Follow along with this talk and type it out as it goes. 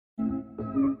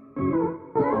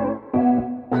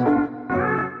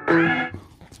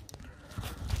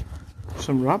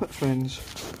some rabbit friends.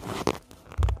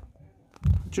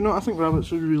 Do you know what? I think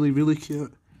rabbits are really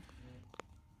cute.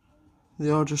 They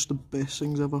are just the best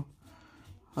things ever.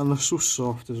 And they're so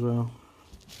soft as well.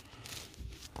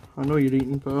 I know you're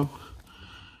eating, pal.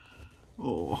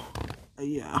 Oh,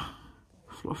 yeah.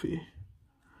 Fluffy.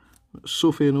 It's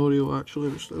Sophie and Oreo actually,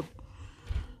 but still.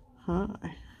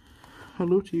 Hi.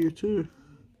 Hello to you too.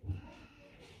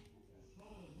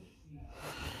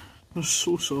 They're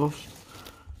so soft.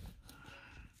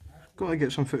 Gotta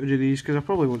get some footage of these because I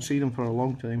probably won't see them for a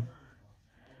long time.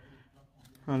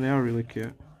 And they are really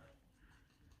cute.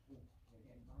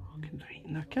 Look, they're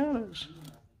eating their carrots.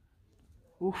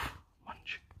 Oof,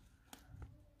 munch.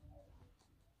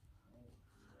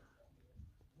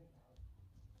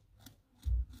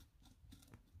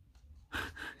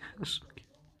 That's so cute.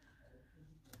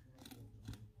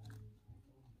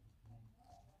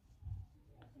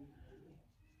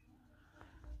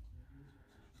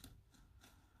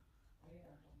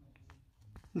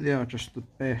 They are just the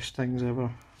best things ever.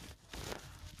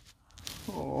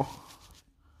 Oh,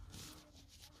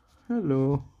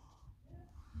 hello.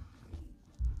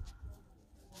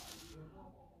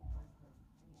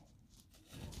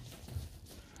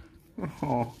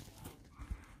 Oh,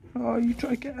 oh, you try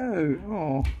to get out.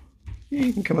 Oh, yeah,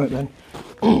 you can come out then.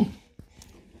 Come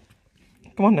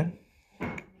on then.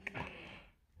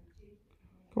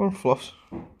 Come on, Fluffs.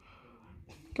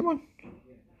 Come on.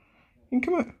 You can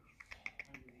come out.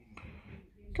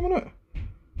 Come on out.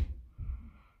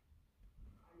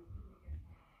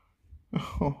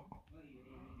 Oh.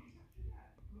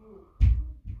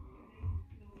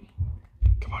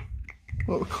 Come on.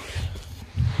 Oh.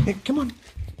 Hey, come on.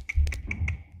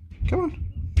 Come on.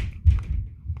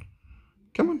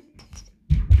 Come on.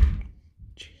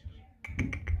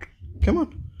 Come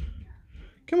on.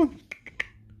 Come on.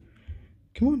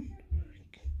 Come on.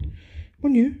 Come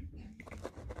on, you.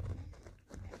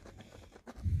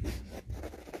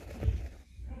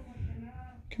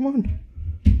 Come on.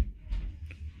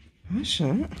 That's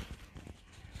that.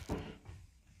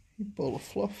 You ball of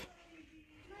fluff.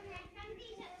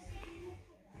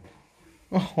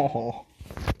 Oh.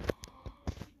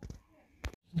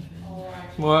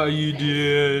 What are you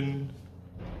doing?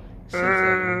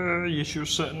 You're sure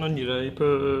sitting on your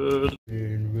iPad. What are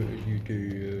you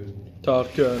doing?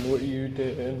 Tarkan, what are you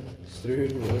doing?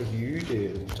 Struan, what are you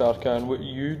doing? Tarkan, what are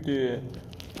you doing?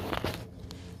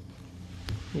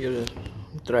 You're a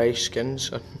dry skin,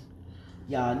 son.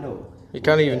 Yeah, I know. You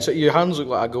can't even see, your hands look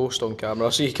like a ghost on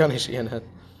camera, so you can't see anything.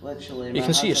 Literally, you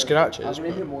can see your scratches. I'm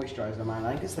gonna put moisturiser, man.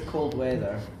 I think it's the cold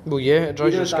weather. Well, yeah, it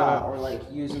dries your skin out. Or like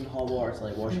using hot water to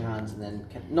like wash your hands and then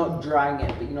not drying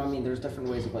it, but you know what I mean. There's different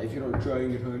ways of like if you're not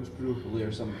drying your hands properly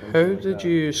or something. How did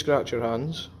you scratch your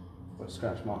hands? What,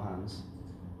 scratch my hands?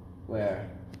 Where?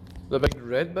 The big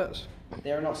red bits?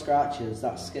 They're not scratches.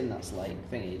 That's skin that's like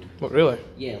thingied. What, really?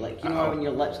 Yeah, like you know when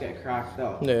your lips get cracked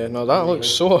up. Yeah, no, that looks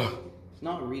sore.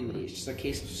 Not really, it's just a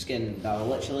case of skin that will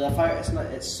literally,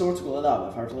 it's sore to go like that, but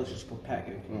if I were to literally just put peck,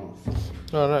 it would come off.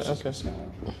 Oh, right, okay.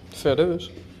 Fair dues.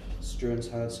 Struan's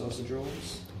had sausage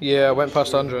rolls. Yeah, I went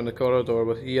past Andrew in the corridor,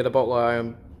 but he had a bottle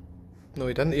of no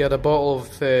he didn't, he had a bottle of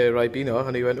Ribena,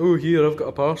 and he went, oh here, I've got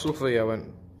a parcel for you. I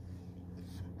went,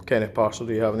 what kind of parcel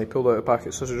do you have? And he pulled out a packet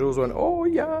of sausage rolls and went, oh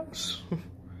yes.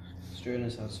 Struan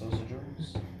has had sausage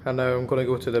rolls. And now I'm going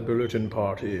to go to the bulletin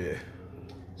party.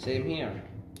 Same here.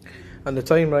 And the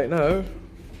time right now,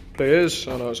 please,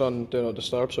 I know it's on Do Not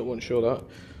Disturb, so it won't show that.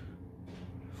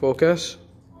 Focus.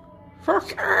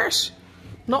 Focus!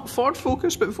 Not Ford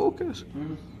Focus, but focus.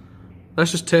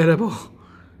 This is terrible.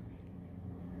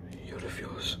 You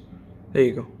refuse. There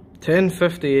you go.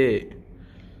 10:58.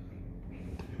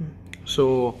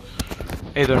 So,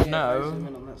 either now...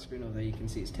 Screen over there you can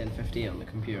see it's 10:58 on the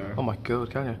computer. Oh my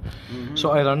god, can you?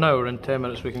 So either now or in 10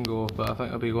 minutes we can go, but I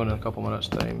think I'll be going in a couple minutes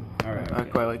time. Alright.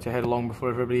 I'd quite like to head along before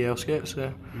everybody else gets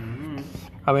there.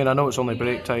 I mean, I know it's only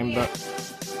break time, but